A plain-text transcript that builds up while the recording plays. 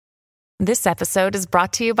This episode is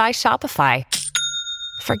brought to you by Shopify.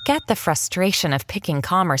 Forget the frustration of picking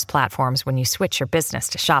commerce platforms when you switch your business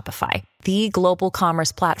to Shopify, the global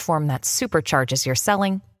commerce platform that supercharges your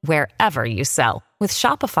selling wherever you sell. With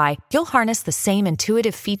Shopify, you'll harness the same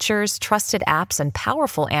intuitive features, trusted apps, and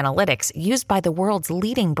powerful analytics used by the world's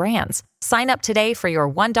leading brands. Sign up today for your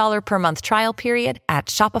 $1 per month trial period at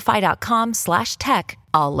shopify.com/tech,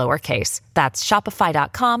 all lowercase. That's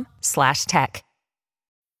shopify.com/tech.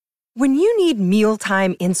 When you need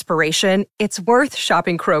mealtime inspiration, it's worth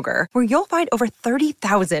shopping Kroger, where you'll find over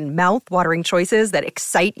 30,000 mouth-watering choices that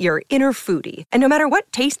excite your inner foodie. And no matter what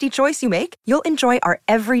tasty choice you make, you'll enjoy our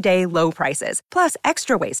everyday low prices, plus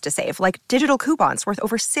extra ways to save, like digital coupons worth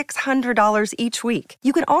over $600 each week.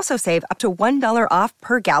 You can also save up to $1 off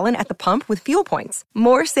per gallon at the pump with fuel points.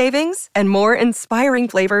 More savings and more inspiring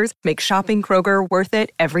flavors make shopping Kroger worth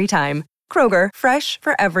it every time. Kroger, fresh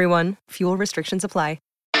for everyone. Fuel restrictions apply.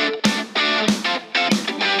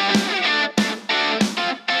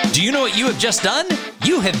 Do you know what you have just done?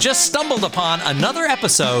 You have just stumbled upon another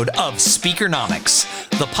episode of Speakernomics,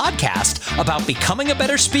 the podcast about becoming a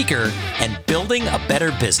better speaker and building a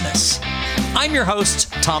better business. I'm your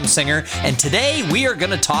host, Tom Singer, and today we are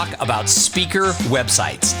going to talk about speaker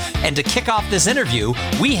websites. And to kick off this interview,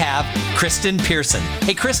 we have Kristen Pearson.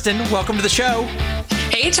 Hey, Kristen, welcome to the show.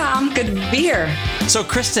 Hey, Tom. Good to be here. So,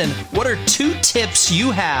 Kristen, what are 2 tips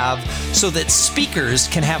you have so that speakers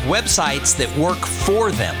can have websites that work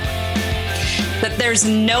for them? That there's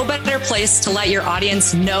no better place to let your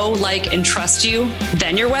audience know, like, and trust you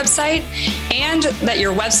than your website, and that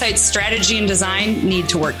your website strategy and design need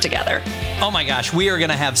to work together. Oh my gosh, we are going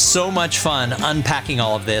to have so much fun unpacking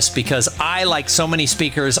all of this because I, like so many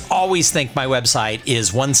speakers, always think my website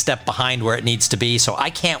is one step behind where it needs to be. So I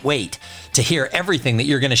can't wait to hear everything that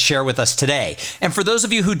you're going to share with us today. And for those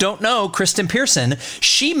of you who don't know Kristen Pearson,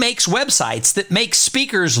 she makes websites that make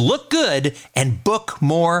speakers look good and book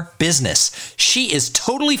more business. She is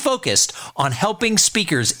totally focused on helping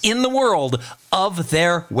speakers in the world of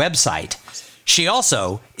their website. She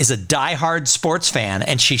also is a diehard sports fan,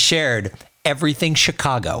 and she shared everything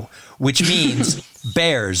Chicago, which means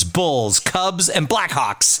Bears, Bulls, Cubs, and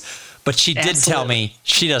Blackhawks. But she did tell me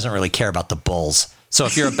she doesn't really care about the Bulls. So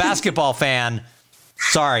if you're a basketball fan,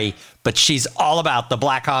 sorry, but she's all about the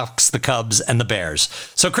Blackhawks, the Cubs, and the Bears.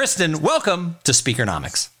 So Kristen, welcome to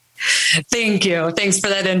Speakernomics. Thank you. Thanks for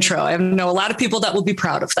that intro. I know a lot of people that will be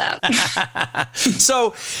proud of that.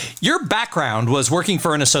 So your background was working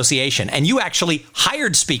for an association, and you actually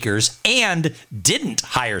hired speakers and didn't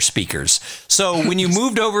hire speakers. So when you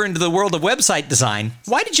moved over into the world of website design,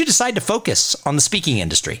 why did you decide to focus on the speaking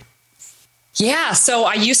industry? Yeah. So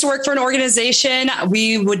I used to work for an organization.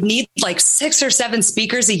 We would need like 6 or 7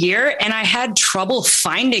 speakers a year, and I had trouble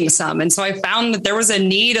finding some. And so I found that there was a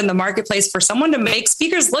need in the marketplace for someone to make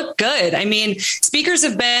speakers look good. I mean, speakers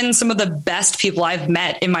have been some of the best people I've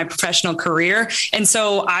met in my professional career. And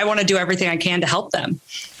so I want to do everything I can to help them.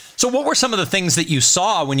 So what were some of the things that you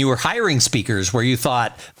saw when you were hiring speakers where you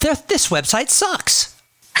thought, this website sucks?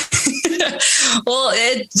 Well,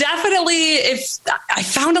 it definitely, if I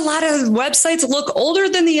found a lot of websites look older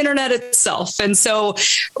than the internet itself. And so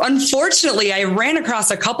unfortunately, I ran across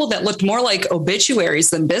a couple that looked more like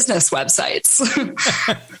obituaries than business websites.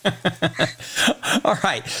 All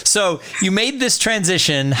right. So you made this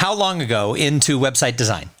transition how long ago into website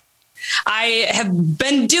design? I have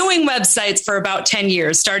been doing websites for about 10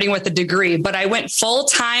 years, starting with a degree, but I went full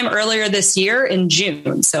time earlier this year in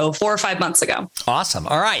June. So 4 or 5 months ago. Awesome.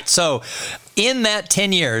 All right. So in that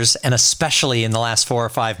 10 years, and especially in the last 4 or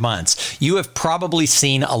 5 months, you have probably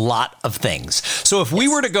seen a lot of things. So if we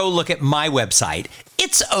were to go look at my website,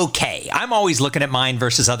 it's okay. I'm always looking at mine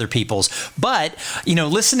versus other people's. But,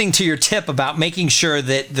 listening to your tip about making sure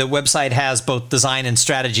that the website has both design and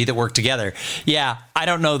strategy that work together. Yeah, I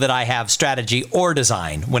don't know that I have strategy or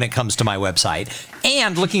design when it comes to my website.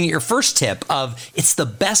 And looking at your first tip of it's the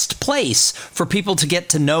best place for people to get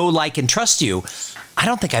to know, like, and trust you. I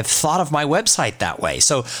don't think I've thought of my website that way.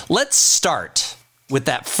 So let's start with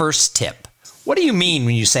that first tip. What do you mean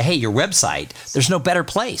when you say, hey, your website, there's no better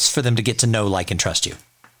place for them to get to know, like, and trust you?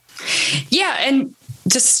 Yeah. And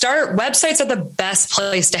to start, websites are the best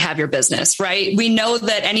place to have your business, right? We know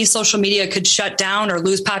that any social media could shut down or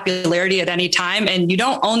lose popularity at any time, and you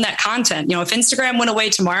don't own that content. If Instagram went away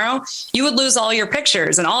tomorrow, you would lose all your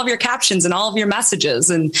pictures and all of your captions and all of your messages.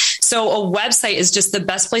 And so a website is just the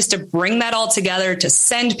best place to bring that all together, to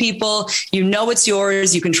send people, it's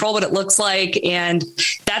yours, you control what it looks like. And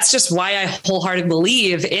that's just why I wholeheartedly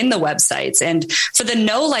believe in the websites. And for the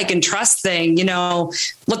know, like, and trust thing,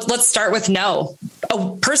 let's start with know. A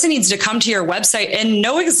a person needs to come to your website and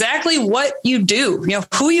know exactly what you do,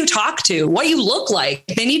 who you talk to, what you look like.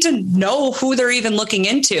 They need to know who they're even looking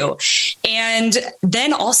into. And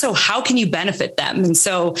then also, how can you benefit them? And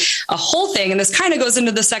so a whole thing, and this kind of goes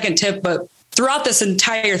into the second tip, but throughout this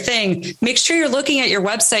entire thing, make sure you're looking at your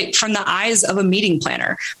website from the eyes of a meeting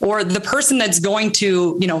planner or the person that's going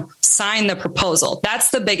to, sign the proposal.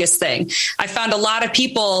 That's the biggest thing. I found a lot of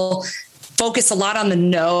people focus a lot on the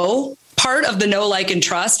know part of the know, like, and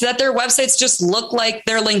trust, that their websites just look like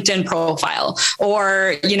their LinkedIn profile,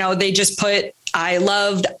 or, they just put, I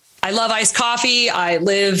love iced coffee. I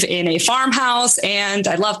live in a farmhouse and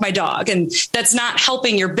I love my dog. And that's not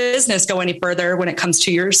helping your business go any further when it comes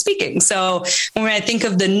to your speaking. So when I think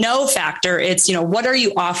of the know factor, it's, what are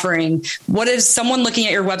you offering? What is someone looking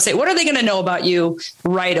at your website? What are they going to know about you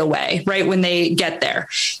right away, right when they get there?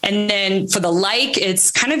 And then for the like,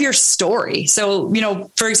 it's kind of your story. So,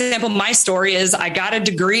 for example, my story is I got a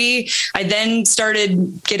degree. I then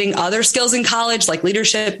started getting other skills in college, like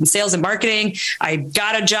leadership and sales and marketing. I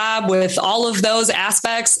got a job with all of those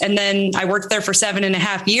aspects. And then I worked there for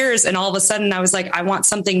 7.5 years. And all of a sudden I was like, I want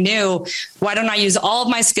something new. Why don't I use all of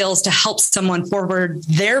my skills to help someone forward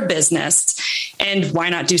their business? And why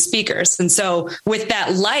not do speakers? And so with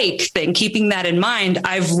that like thing, keeping that in mind,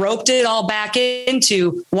 I've roped it all back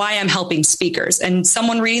into why I'm helping speakers. And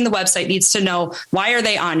someone reading the website needs to know, why are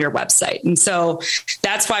they on your website? And so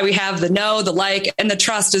that's why we have the know, the like, and the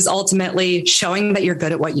trust is ultimately showing that you're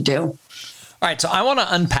good at what you do. All right, so I want to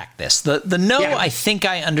unpack this. The know, yeah. I think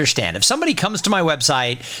I understand. If somebody comes to my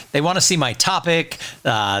website, they want to see my topic,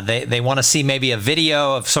 they want to see maybe a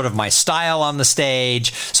video of sort of my style on the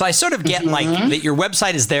stage. So I sort of get like that your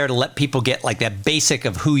website is there to let people get like that basic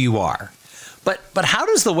of who you are. But how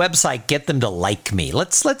does the website get them to like me?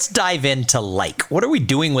 Let's dive into like. What are we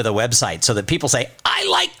doing with a website so that people say, I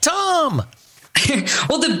like Tom?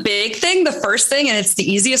 Well, the big thing, the first thing, and it's the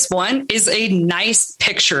easiest one, is a nice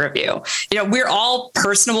picture of you. We're all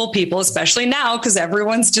personable people, especially now, because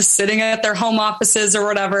everyone's just sitting at their home offices or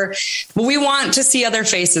whatever. But we want to see other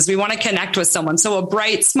faces. We want to connect with someone. So a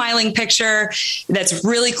bright, smiling picture that's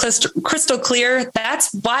really crystal clear,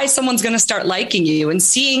 that's why someone's going to start liking you and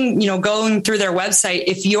seeing, going through their website.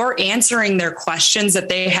 If you're answering their questions that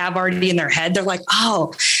they have already in their head, they're like,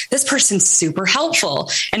 oh, this person's super helpful.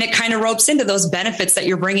 And it kind of ropes into those benefits that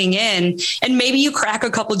you're bringing in. And maybe you crack a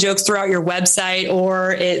couple jokes throughout your website,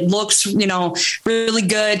 or it looks, really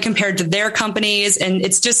good compared to their companies. And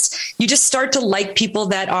it's just, you just start to like people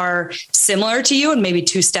that are similar to you and maybe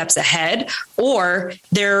 2 steps ahead, or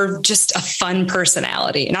they're just a fun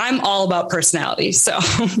personality. And I'm all about personality. So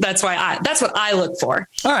that's what I look for.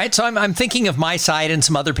 All right. So I'm thinking of my site and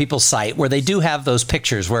some other people's site where they do have those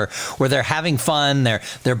pictures where they're having fun.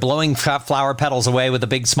 They're blowing flower petals away with a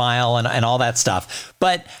big smile and all that stuff.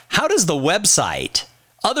 But how does the website,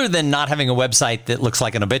 other than not having a website that looks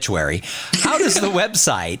like an obituary, how does the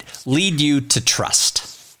website lead you to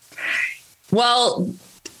trust? Well,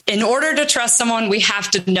 in order to trust someone, we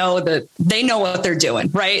have to know that they know what they're doing,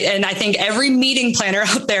 right? And I think every meeting planner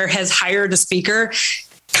out there has hired a speaker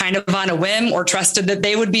kind of on a whim or trusted that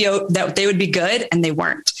they would be good, and they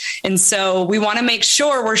weren't. And so we want to make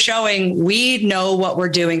sure we're showing we know what we're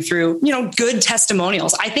doing through, good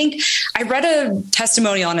testimonials. I think I read a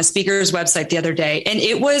testimonial on a speaker's website the other day, and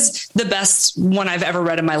it was the best one I've ever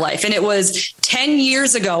read in my life. And it was 10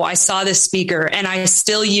 years ago, I saw this speaker and I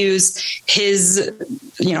still use his,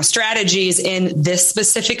 strategies in this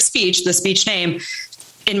specific speech, the speech name,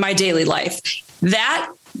 in my daily life.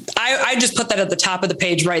 That I just put that at the top of the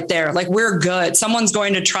page right there. Like, we're good. Someone's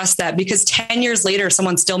going to trust that because 10 years later,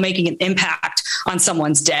 someone's still making an impact on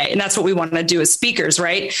someone's day. And that's what we want to do as speakers,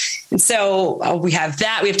 right? And so we have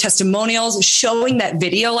that. We have testimonials. Showing that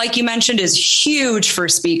video, like you mentioned, is huge for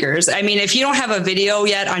speakers. I mean, if you don't have a video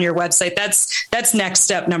yet on your website, that's next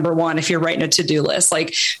step number 1 if you're writing a to-do list.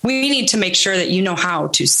 Like, we need to make sure that you know how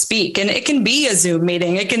to speak. And it can be a Zoom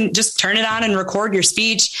meeting. It can just turn it on and record your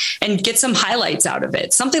speech and get some highlights out of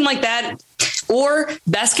it. Something like that. Or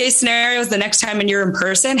best case scenarios, the next time you're in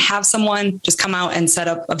person, have someone just come out and set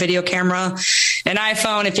up a video camera, an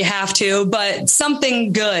iPhone if you have to, but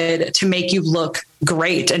something good to make you look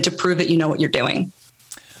great and to prove that you know what you're doing.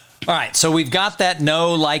 All right. So we've got that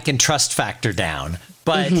know, like, and trust factor down.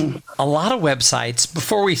 But a lot of websites,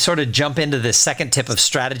 before we sort of jump into this second tip of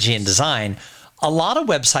strategy and design, a lot of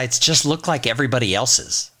websites just look like everybody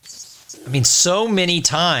else's. I mean, so many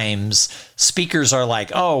times speakers are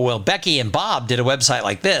like, oh, well, Becky and Bob did a website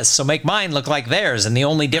like this, so make mine look like theirs. And the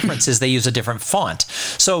only difference is they use a different font.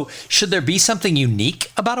 So should there be something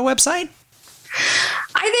unique about a website?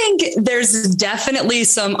 I think there's definitely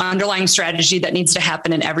some underlying strategy that needs to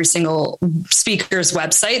happen in every single speaker's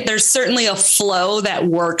website. There's certainly a flow that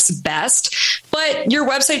works best, but your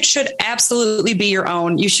website should absolutely be your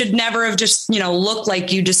own. You should never have just, looked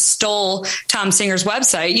like you just stole Tom Singer's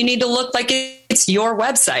website. You need to look like it's your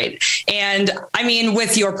website. And I mean,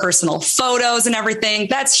 with your personal photos and everything,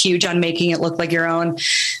 that's huge on making it look like your own.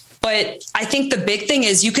 But I think the big thing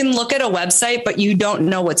is you can look at a website, but you don't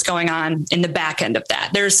know what's going on in the back end of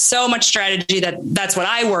that. There's so much strategy that's what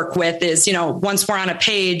I work with is, once we're on a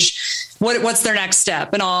page, what's their next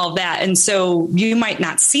step and all of that. And so you might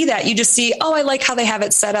not see that. You just see, I like how they have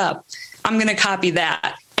it set up. I'm going to copy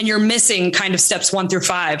that. And you're missing kind of steps 1 through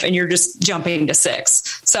 5 and you're just jumping to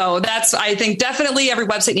 6. So I think definitely every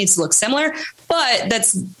website needs to look similar, but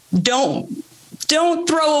don't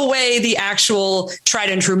throw away the actual tried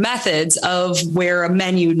and true methods of where a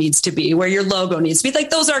menu needs to be, where your logo needs to be. Like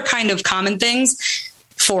those are kind of common things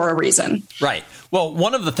for a reason. Right. Well,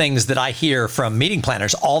 one of the things that I hear from meeting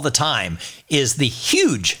planners all the time is the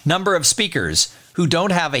huge number of speakers who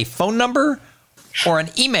don't have a phone number or an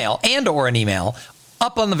email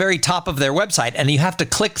up on the very top of their website. And you have to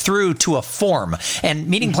click through to a form. And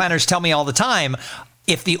meeting planners tell me all the time,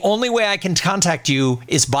 if the only way I can contact you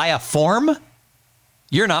is by a form,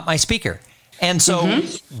 you're not my speaker. And so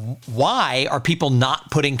why are people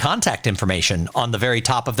not putting contact information on the very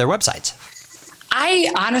top of their websites?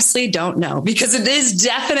 I honestly don't know, because it is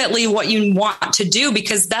definitely what you want to do,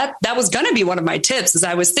 because that was going to be one of my tips as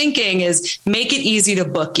I was thinking is make it easy to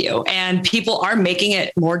book you, and people are making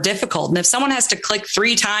it more difficult. And if someone has to click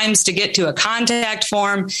 3 times to get to a contact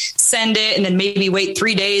form, send it, and then maybe wait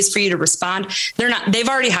 3 days for you to respond, they've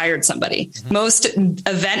already hired somebody. Most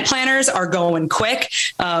event planners are going quick.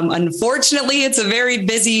 Unfortunately, it's a very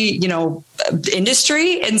busy,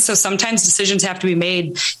 industry. And so sometimes decisions have to be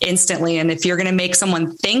made instantly. And if you're going to make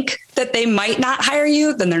someone think that they might not hire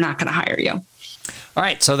you, then they're not going to hire you. All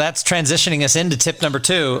right. So that's transitioning us into tip number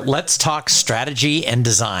 2. Let's talk strategy and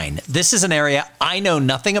design. This is an area I know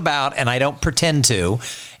nothing about, and I don't pretend to.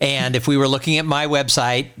 And if we were looking at my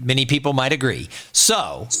website, many people might agree.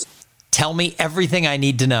 So tell me everything I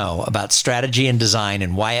need to know about strategy and design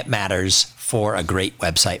and why it matters for a great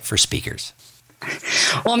website for speakers.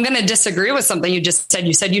 Well, I'm going to disagree with something you just said.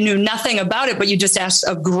 You said you knew nothing about it, but you just asked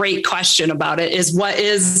a great question about it. Why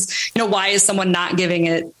is someone not giving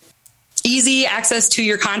it easy access to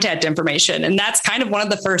your contact information? And that's kind of one of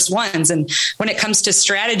the first ones. And when it comes to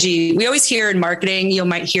strategy, we always hear in marketing, you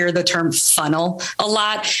might hear the term funnel a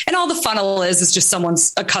lot. And all the funnel is just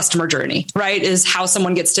a customer journey, right? Is how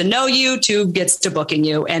someone gets to know you to gets to booking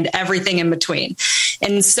you and everything in between.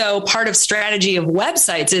 And so part of strategy of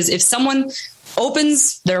websites is if someone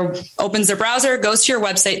opens their browser, goes to your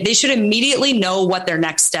website, they should immediately know what their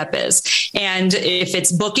next step is. And if it's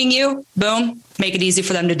booking you, boom, make it easy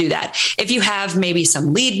for them to do that. If you have maybe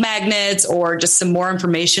some lead magnets or just some more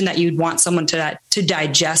information that you'd want someone to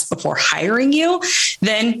digest before hiring you,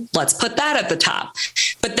 then let's put that at the top.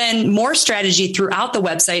 But then more strategy throughout the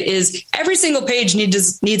website is every single page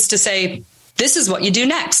needs to say, this is what you do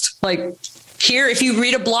next. Like, here, if you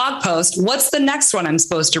read a blog post, what's the next one I'm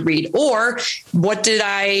supposed to read? Or what did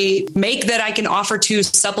I make that I can offer to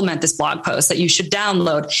supplement this blog post that you should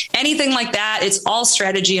download? Anything like that. It's all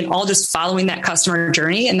strategy and all just following that customer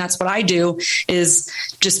journey. And that's what I do is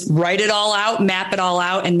just write it all out, map it all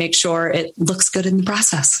out, and make sure it looks good in the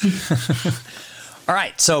process. All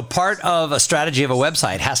right. So part of a strategy of a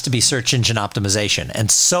website has to be search engine optimization.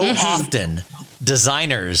 And so often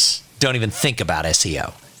designers don't even think about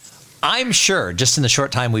SEO. I'm sure just in the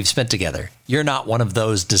short time we've spent together, you're not one of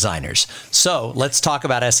those designers. So let's talk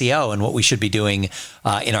about SEO and what we should be doing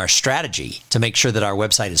in our strategy to make sure that our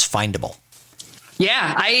website is findable.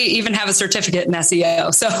 Yeah, I even have a certificate in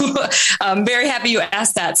SEO. So I'm very happy you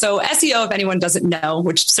asked that. So SEO, if anyone doesn't know,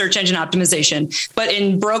 which search engine optimization, but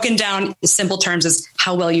in broken down simple terms is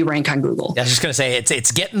how well you rank on Google. I was just going to say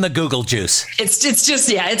it's getting the Google juice. It's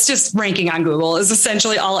just ranking on Google is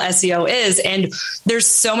essentially all SEO is. And there's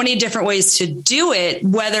so many different ways to do it,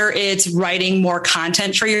 whether it's writing more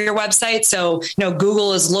content for your website. So,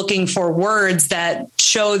 Google is looking for words that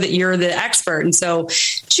show that you're the expert. And so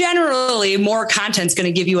generally more content is going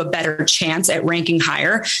to give you a better chance at ranking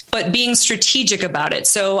higher, but being strategic about it.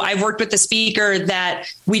 So I've worked with a speaker that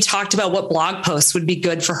we talked about what blog posts would be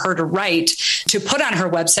good for her to write to put on her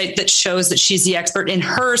website that shows that she's the expert in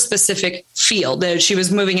her specific field, that she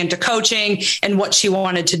was moving into coaching and what she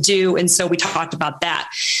wanted to do. And so we talked about that.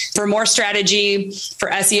 For more strategy for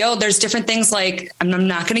SEO, there's different things like, I'm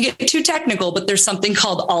not going to get too technical, but there's something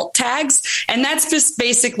called alt tags. And that's just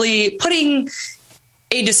basically putting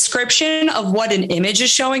a description of what an image is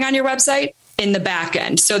showing on your website in the back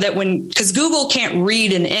end, so that because Google can't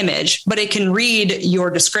read an image, but it can read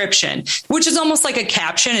your description, which is almost like a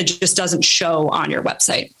caption. It just doesn't show on your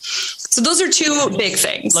website. So those are two big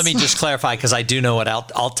things. Let me just clarify, because I do know what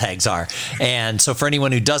alt tags are. And so for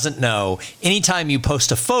anyone who doesn't know, anytime you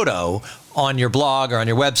post a photo on your blog or on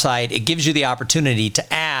your website, it gives you the opportunity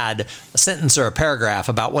to add a sentence or a paragraph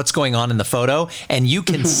about what's going on in the photo. And you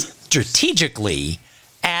can strategically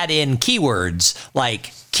add in keywords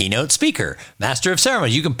like keynote speaker, master of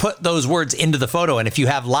ceremony. You can put those words into the photo. And if you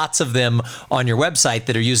have lots of them on your website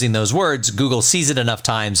that are using those words, Google sees it enough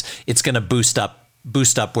times, it's going to boost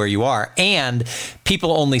up where you are. And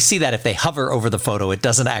people only see that if they hover over the photo. It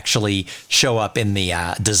doesn't actually show up in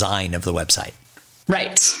the design of the website.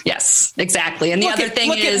 Right. Yes, exactly. And the other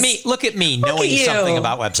thing is... Look at me knowing something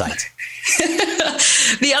about websites.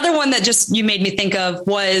 The other one that just you made me think of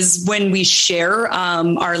was when we share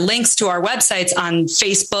our links to our websites on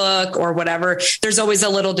Facebook or whatever, there's always a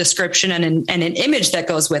little description and an image that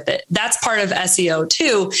goes with it. That's part of SEO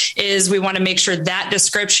too, is we want to make sure that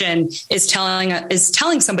description is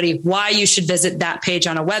telling somebody why you should visit that page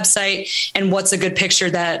on a website and what's a good picture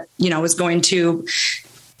that, is going to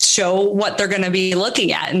show what they're going to be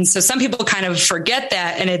looking at. And so some people kind of forget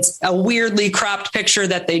that, and it's a weirdly cropped picture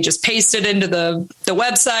that they just pasted into the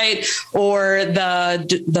website, or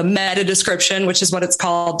the meta description, which is what it's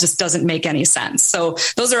called, just doesn't make any sense. So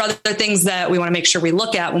those are other things that we want to make sure we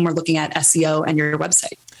look at when we're looking at SEO and your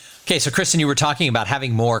website. Okay, so Kristen, you were talking about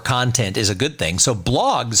having more content is a good thing. So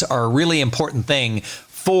blogs are a really important thing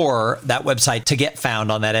for that website to get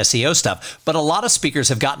found on that SEO stuff. But a lot of speakers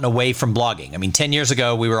have gotten away from blogging. I mean, 10 years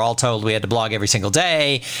ago, we were all told we had to blog every single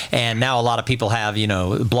day. And now a lot of people have,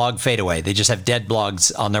 blog fade away. They just have dead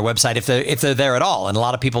blogs on their website if they're there at all. And a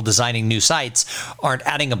lot of people designing new sites aren't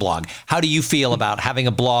adding a blog. How do you feel about having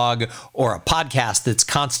a blog or a podcast that's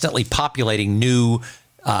constantly populating new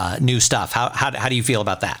stuff? How do you feel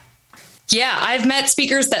about that? Yeah, I've met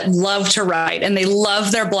speakers that love to write and they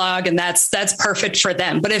love their blog, and that's perfect for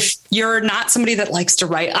them. But if you're not somebody that likes to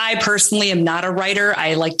write, I personally am not a writer.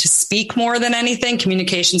 I like to speak more than anything.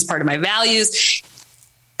 Communication is part of my values.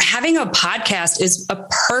 Having a podcast is a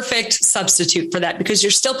perfect substitute for that, because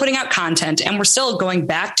you're still putting out content, and we're still going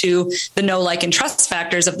back to the know, like, and trust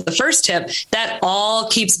factors of the first tip. That all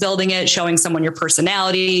keeps building it, showing someone your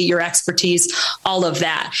personality, your expertise, all of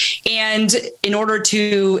that. And in order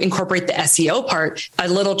to incorporate the SEO part, a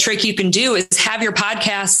little trick you can do is have your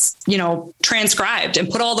podcasts, transcribed, and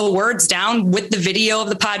put all the words down with the video of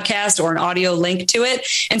the podcast or an audio link to it.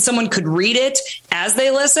 And someone could read it as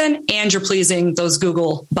they listen, and you're pleasing those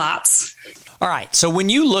Google bots. All right. So when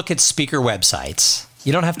you look at speaker websites,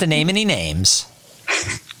 you don't have to name any names.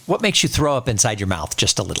 What makes you throw up inside your mouth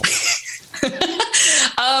just a little?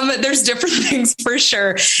 There's different things for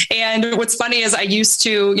sure. And what's funny is I used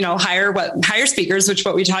to, hire speakers, which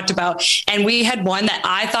what we talked about. And we had one that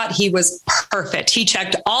I thought he was perfect. He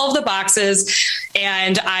checked all of the boxes,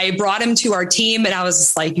 and I brought him to our team, and I was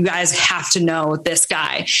just like, you guys have to know this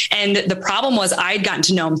guy. And the problem was I'd gotten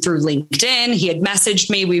to know him through LinkedIn. He had messaged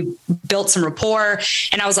me. We built some rapport,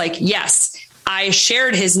 and I was like, yes. I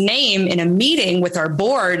shared his name in a meeting with our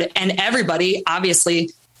board, and everybody obviously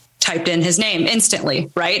typed in his name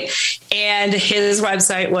instantly, right? And his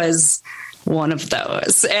website was one of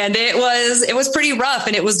those. And it was pretty rough.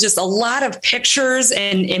 And it was just a lot of pictures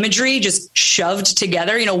and imagery just shoved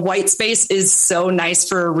together. White space is so nice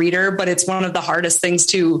for a reader, but it's one of the hardest things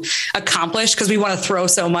to accomplish, because we want to throw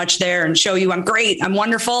so much there and show you I'm great, I'm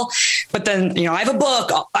wonderful. But then, I have a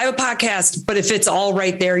book, I have a podcast, but if it's all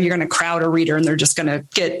right there, you're going to crowd a reader and they're just going to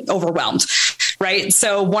get overwhelmed. Right.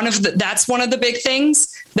 So that's one of the big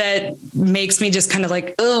things that makes me just kind of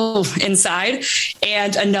like, oh, inside.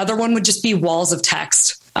 And another one would just be walls of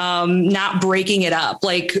text. Not breaking it up.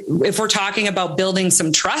 Like if we're talking about building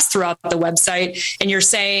some trust throughout the website, and you're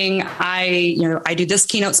saying, I do this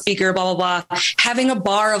keynote speaker, blah, blah, blah, having a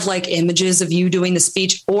bar of like images of you doing the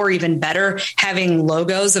speech, or even better, having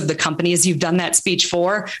logos of the companies you've done that speech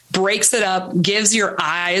for, breaks it up, gives your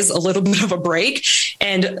eyes a little bit of a break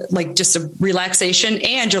and like just a relaxation.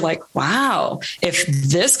 And you're like, wow, if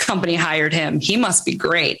this company hired him, he must be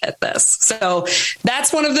great at this. So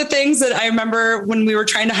that's one of the things that I remember when we were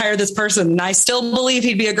trying to hire this person, and I still believe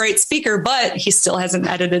he'd be a great speaker, but he still hasn't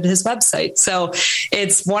edited his website. So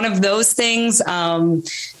it's one of those things.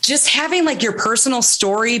 Just having like your personal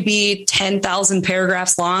story be 10,000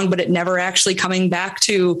 paragraphs long, but it never actually coming back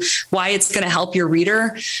to why it's going to help your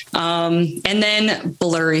reader. And then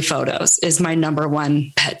blurry photos is my number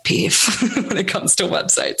one pet peeve when it comes to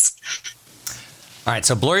websites. All right.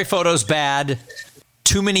 So blurry photos, bad.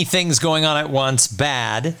 too many things going on at once,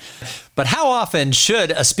 bad. But how often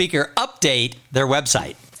should a speaker update their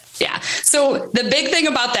website? Yeah. So the big thing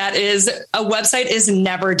about that is a website is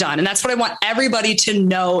never done. And that's what I want everybody to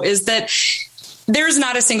know, is that there's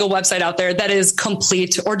not a single website out there that is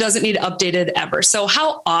complete or doesn't need updated ever. So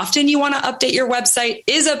how often you want to update your website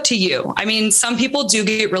is up to you. I mean, some people do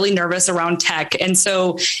get really nervous around tech. And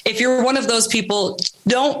so if you're one of those people,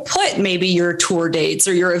 don't put maybe your tour dates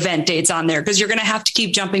or your event dates on there, because you're going to have to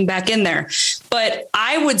keep jumping back in there. But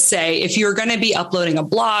I would say if you're going to be uploading a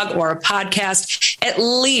blog or a podcast, at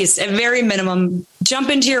least at very minimum, jump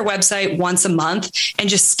into your website once a month and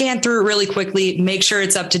just scan through it really quickly. Make sure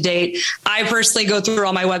it's up to date. I personally go through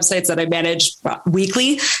all my websites that I manage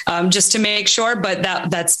weekly, just to make sure, but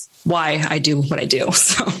that's why I do what I do.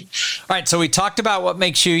 So. All right. So we talked about what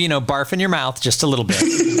makes you, barf in your mouth just a little bit.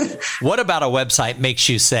 What about a website makes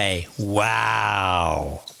you say,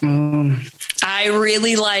 wow? I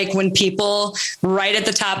really like when people right at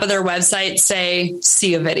the top of their website say,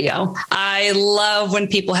 see a video. I love when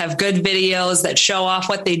people have good videos that show off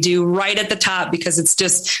what they do right at the top, because it's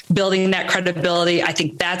just building that credibility. I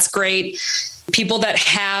think that's great. People that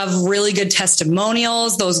have really good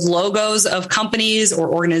testimonials, those logos of companies or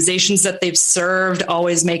organizations that they've served,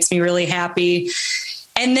 always makes me really happy.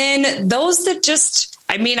 And then those that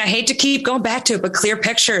I hate to keep going back to it, but clear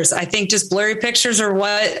pictures. I think just blurry pictures are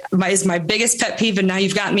what is my biggest pet peeve. And now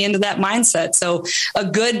you've got me into that mindset. So a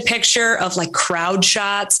good picture of like crowd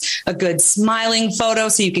shots, a good smiling photo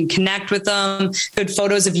so you can connect with them, good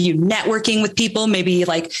photos of you networking with people, maybe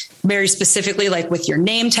like very specifically like with your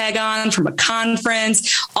name tag on from a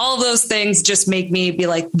conference. All of those things just make me be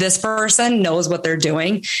like, this person knows what they're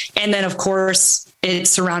doing. And then of course it's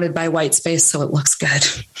surrounded by white space, so it looks good.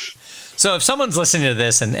 So if someone's listening to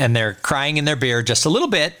this and they're crying in their beer just a little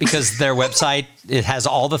bit because their website, it has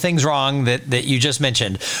all the things wrong that you just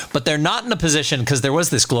mentioned, but they're not in a position, because there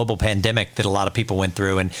was this global pandemic that a lot of people went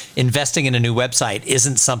through, and investing in a new website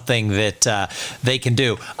isn't something that they can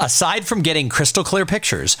do. Aside from getting crystal clear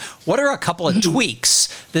pictures, what are a couple of tweaks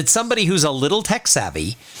that somebody who's a little tech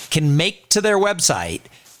savvy can make to their website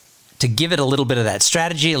to give it a little bit of that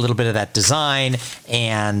strategy, a little bit of that design,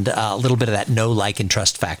 and a little bit of that know, like, and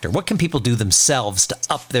trust factor? What can people do themselves to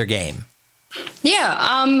up their game? Yeah,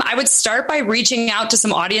 I would start by reaching out to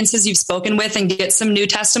some audiences you've spoken with and get some new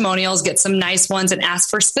testimonials, get some nice ones, and ask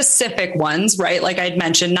for specific ones, right? Like I'd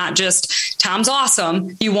mentioned, not just Tom's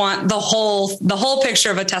awesome. You want the whole picture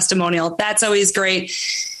of a testimonial. That's always great.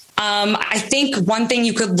 I think one thing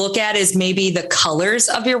you could look at is maybe the colors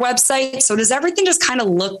of your website. So does everything just kind of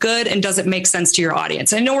look good, and does it make sense to your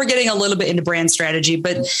audience? I know we're getting a little bit into brand strategy,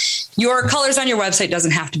 but your colors on your website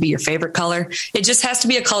doesn't have to be your favorite color. It just has to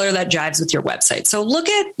be a color that jives with your website. So look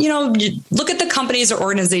at the companies or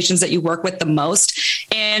organizations that you work with the most,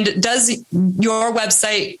 and does your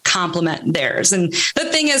website complement theirs? And the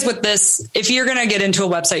thing is with this, if you're going to get into a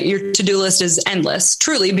website, your to-do list is endless,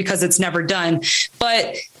 truly, because it's never done.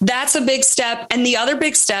 But that's a big step. And the other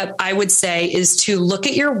big step I would say is to look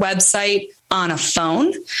at your website on a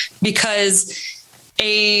phone, because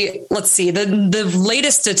the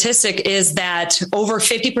latest statistic is that over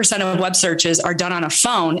 50% of web searches are done on a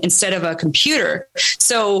phone instead of a computer.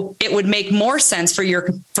 So it would make more sense for your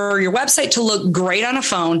website to look great on a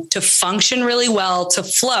phone, to function really well, to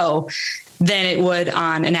flow, than it would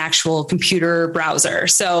on an actual computer browser.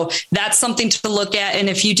 So that's something to look at. And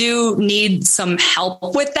if you do need some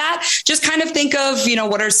help with that, just kind of think of,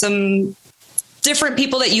 what are some different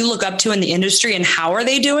people that you look up to in the industry and how are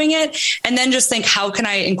they doing it? And then just think, how can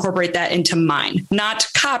I incorporate that into mine? Not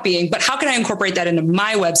copying, but how can I incorporate that into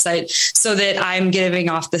my website so that I'm giving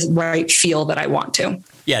off the right feel that I want to?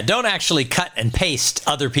 Yeah, don't actually cut and paste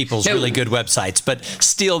other people's really good websites, but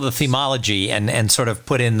steal the themology and sort of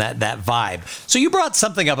put in that vibe. So you brought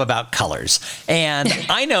something up about colors. And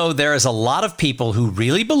I know there is a lot of people who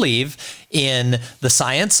really believe in the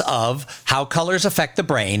science of how colors affect the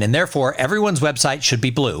brain, and therefore everyone's website should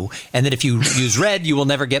be blue. And that if you use red, you will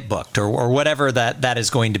never get booked, or whatever that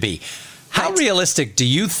is going to be. How realistic do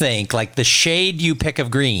you think, like, the shade you pick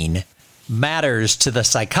of green matters to the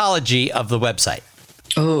psychology of the website?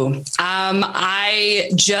 Oh,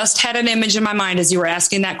 I just had an image in my mind as you were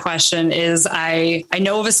asking that question. Is I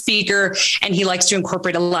know of a speaker, and he likes to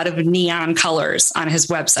incorporate a lot of neon colors on his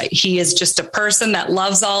website. He is just a person that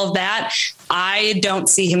loves all of that. I don't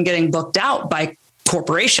see him getting booked out by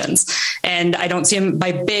corporations, and I don't see him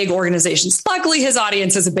by big organizations. Luckily, his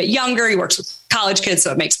audience is a bit younger. He works with college kids,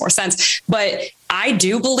 so it makes more sense. But I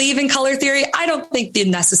do believe in color theory. I don't think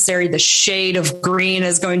the shade of green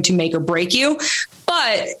is going to make or break you.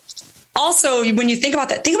 But also, when you think about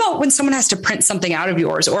that, think about when someone has to print something out of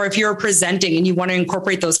yours, or if you're presenting and you want to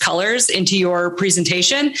incorporate those colors into your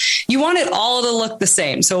presentation, you want it all to look the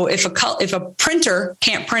same. So if a printer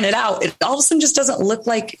can't print it out, it all of a sudden just doesn't look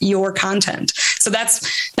like your content. So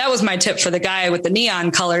that was my tip for the guy with the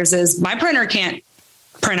neon colors is my printer can't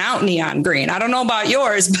print out neon green. I don't know about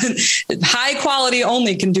yours, but high quality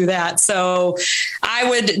only can do that. So I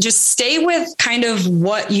would just stay with kind of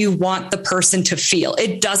what you want the person to feel.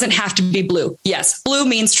 It doesn't have to be blue. Yes, blue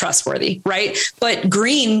means trustworthy, right? But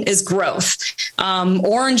green is growth.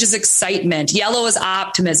 Orange is excitement. Yellow is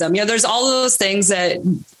optimism. There's all of those things that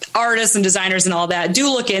artists and designers and all that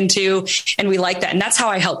do look into, and we like that. And that's how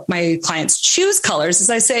I help my clients choose colors.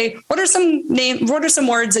 Is I say, what are some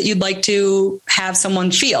words that you'd like to have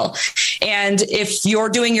someone feel? And if you're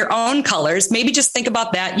doing your own colors, maybe just think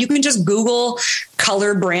about that. You can just Google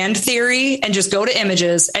color brand theory and just go to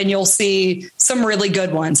images, and you'll see some really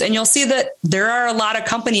good ones. And you'll see that there are a lot of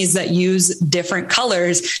companies that use different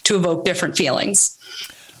colors to evoke different feelings.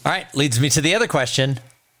 All right. Leads me to the other question,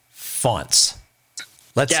 fonts.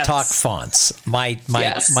 Let's talk fonts. My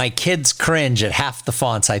kids cringe at half the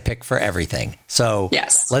fonts I pick for everything. So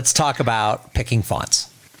let's talk about picking fonts.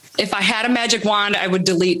 If I had a magic wand, I would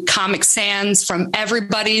delete Comic Sans from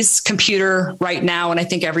everybody's computer right now. And I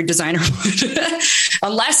think every designer would.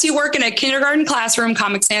 Unless you work in a kindergarten classroom,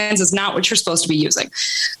 Comic Sans is not what you're supposed to be using.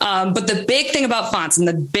 But the big thing about fonts, and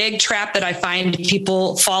the big trap that I find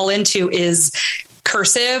people fall into, is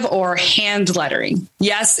cursive or hand lettering.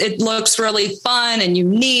 Yes, it looks really fun and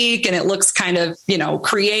unique, and it looks kind of,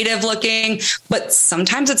 creative looking, but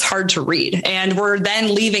sometimes it's hard to read. And we're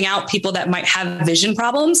then leaving out people that might have vision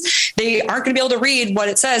problems. They aren't going to be able to read what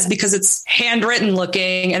it says because it's handwritten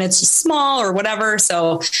looking and it's just small or whatever.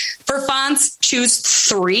 So for fonts, choose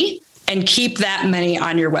 3. And keep that many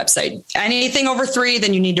on your website. Anything over 3,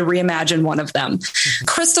 then you need to reimagine one of them.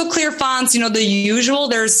 Crystal clear fonts, the usual,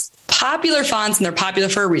 there's popular fonts, and they're popular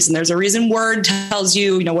for a reason. There's a reason Word tells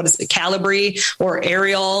you, what is it, Calibri or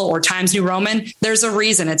Arial or Times New Roman? There's a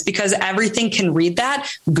reason. It's because everything can read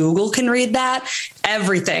that. Google can read that.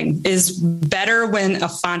 Everything is better when a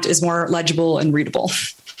font is more legible and readable.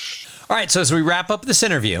 All right. So as we wrap up this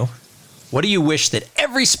interview, what do you wish that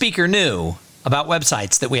every speaker knew about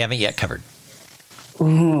websites that we haven't yet covered?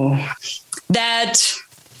 Ooh, that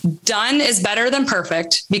done is better than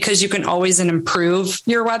perfect, because you can always improve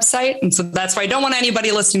your website. And so that's why I don't want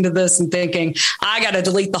anybody listening to this and thinking, I got to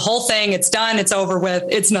delete the whole thing. It's done. It's over with.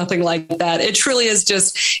 It's nothing like that. It truly is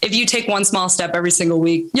just, if you take one small step every single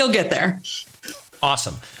week, you'll get there.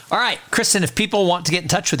 Awesome. All right, Kristen, if people want to get in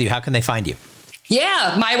touch with you, how can they find you?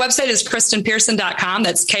 Yeah, my website is KristenPearson.com.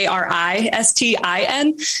 That's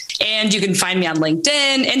KRISTIN. And you can find me on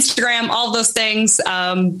LinkedIn, Instagram, all those things.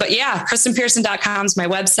 But yeah, KristenPearson.com is my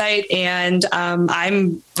website. And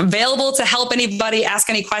I'm available to help anybody, ask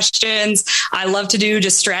any questions. I love to do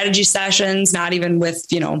just strategy sessions, not even with,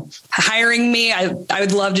 hiring me. I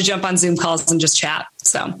would love to jump on Zoom calls and just chat.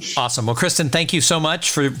 So awesome. Well, Kristen, thank you so much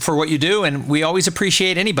for what you do. And we always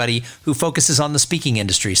appreciate anybody who focuses on the speaking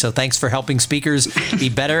industry. So thanks for helping speakers be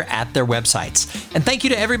better at their websites. And thank you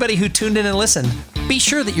to everybody who tuned in and listened. Be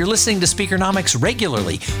sure that you're listening to Speakernomics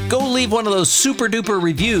regularly. Go leave one of those super duper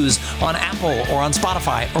reviews on Apple or on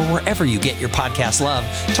Spotify or wherever you get your podcast love,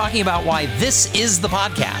 talking about why this is the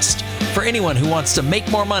podcast for anyone who wants to make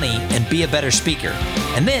more money and be a better speaker.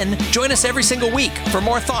 And then join us every single week for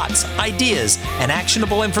more thoughts, ideas, and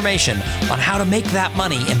actionable information on how to make that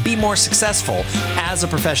money and be more successful as a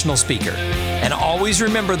professional speaker. And always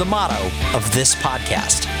remember the motto of this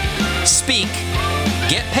podcast: speak,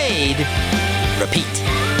 get paid, repeat.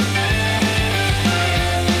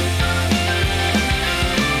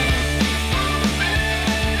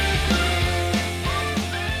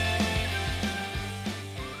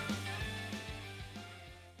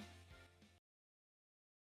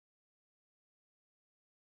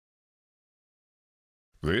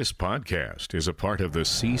 This podcast is a part of the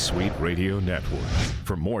C-Suite Radio Network.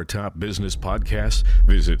 For more top business podcasts,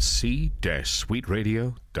 visit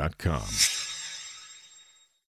c-suiteradio.com.